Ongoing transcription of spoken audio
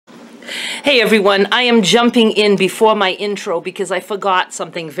Hey everyone, I am jumping in before my intro because I forgot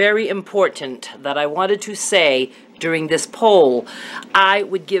something very important that I wanted to say during this poll. I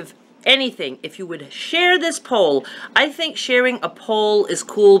would give anything if you would share this poll. I think sharing a poll is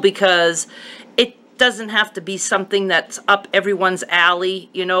cool because it doesn't have to be something that's up everyone's alley.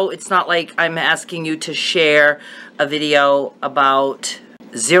 You know, it's not like I'm asking you to share a video about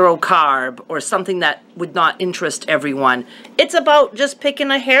zero carb or something that would not interest everyone. It's about just picking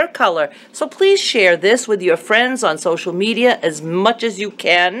a hair color. So please share this with your friends on social media as much as you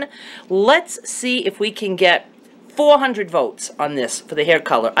can. Let's see if we can get 400 votes on this for the hair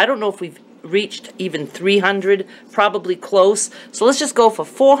color. I don't know if we've reached even 300, probably close. So let's just go for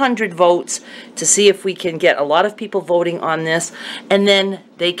 400 votes to see if we can get a lot of people voting on this, and then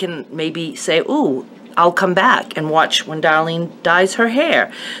they can maybe say, ooh, I'll come back and watch when Darlene dyes her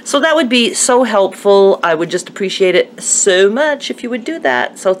hair. So that would be so helpful. I would just appreciate it so much if you would do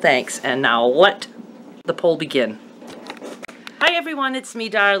that. So thanks. And now let the poll begin. Hi everyone, it's me,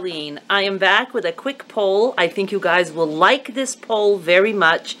 Darlene. I am back with a quick poll. I think you guys will like this poll very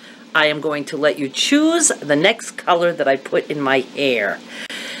much. I am going to let you choose the next color that I put in my hair.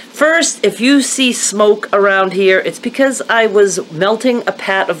 First, if you see smoke around here, it's because I was melting a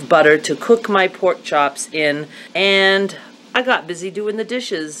pat of butter to cook my pork chops in, and I got busy doing the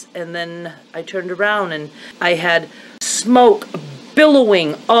dishes, and then I turned around and I had smoke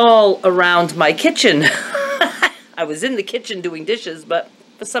billowing all around my kitchen. I was in the kitchen doing dishes, but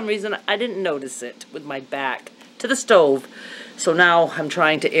for some reason I didn't notice it with my back to the stove. So now I'm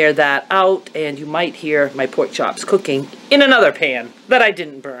trying to air that out, and you might hear my pork chops cooking in another pan that I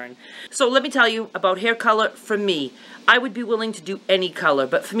didn't burn. So let me tell you about hair color for me. I would be willing to do any color,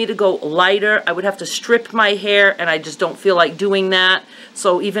 but for me to go lighter, I would have to strip my hair, and I just don't feel like doing that.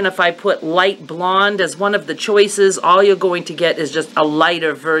 So even if I put light blonde as one of the choices, all you're going to get is just a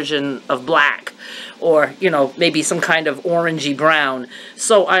lighter version of black, or, you know, maybe some kind of orangey brown.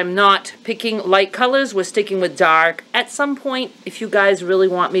 So I'm not picking light colors. We're sticking with dark. At some point, if you guys really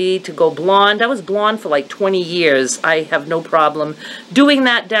want me to go blonde, I was blonde for like 20 years. I have no problem doing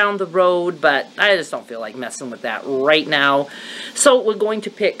that down the road, but I just don't feel like messing with that right now. So we're going to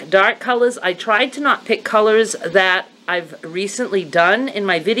pick dark colors. I tried to not pick colors that I've recently done in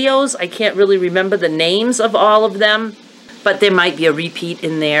my videos. I can't really remember the names of all of them, but there might be a repeat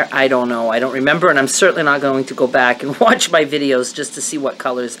in there. I don't know. I don't remember, and I'm certainly not going to go back and watch my videos just to see what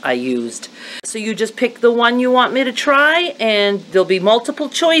colors I used. So you just pick the one you want me to try, and there'll be multiple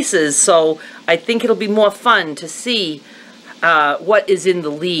choices, so I think it'll be more fun to see what is in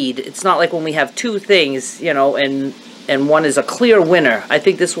the lead. It's not like when we have two things, you know, and one is a clear winner. I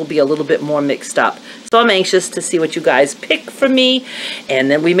think this will be a little bit more mixed up. So I'm anxious to see what you guys pick for me,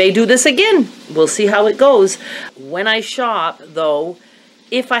 and then we may do this again. We'll see how it goes. When I shop, though,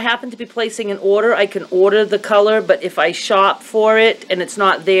 if I happen to be placing an order, I can order the color, but if I shop for it and it's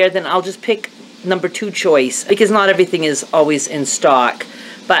not there, then I'll just pick number 2 choice, because not everything is always in stock,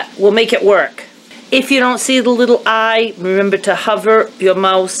 but we'll make it work. If you don't see the little eye, remember to hover your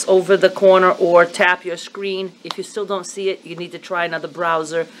mouse over the corner or tap your screen. If you still don't see it, you need to try another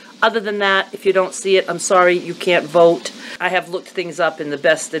browser. Other than that, if you don't see it, I'm sorry, you can't vote. I have looked things up, and the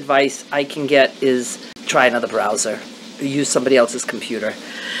best advice I can get is try another browser. Use somebody else's computer.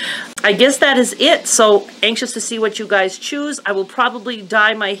 I guess that is it. So anxious to see what you guys choose. I will probably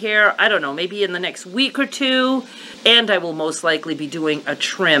dye my hair, I don't know, maybe in the next week or two. And I will most likely be doing a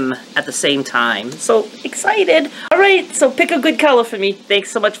trim at the same time. So excited. All right, so pick a good color for me.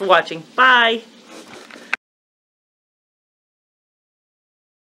 Thanks so much for watching. Bye.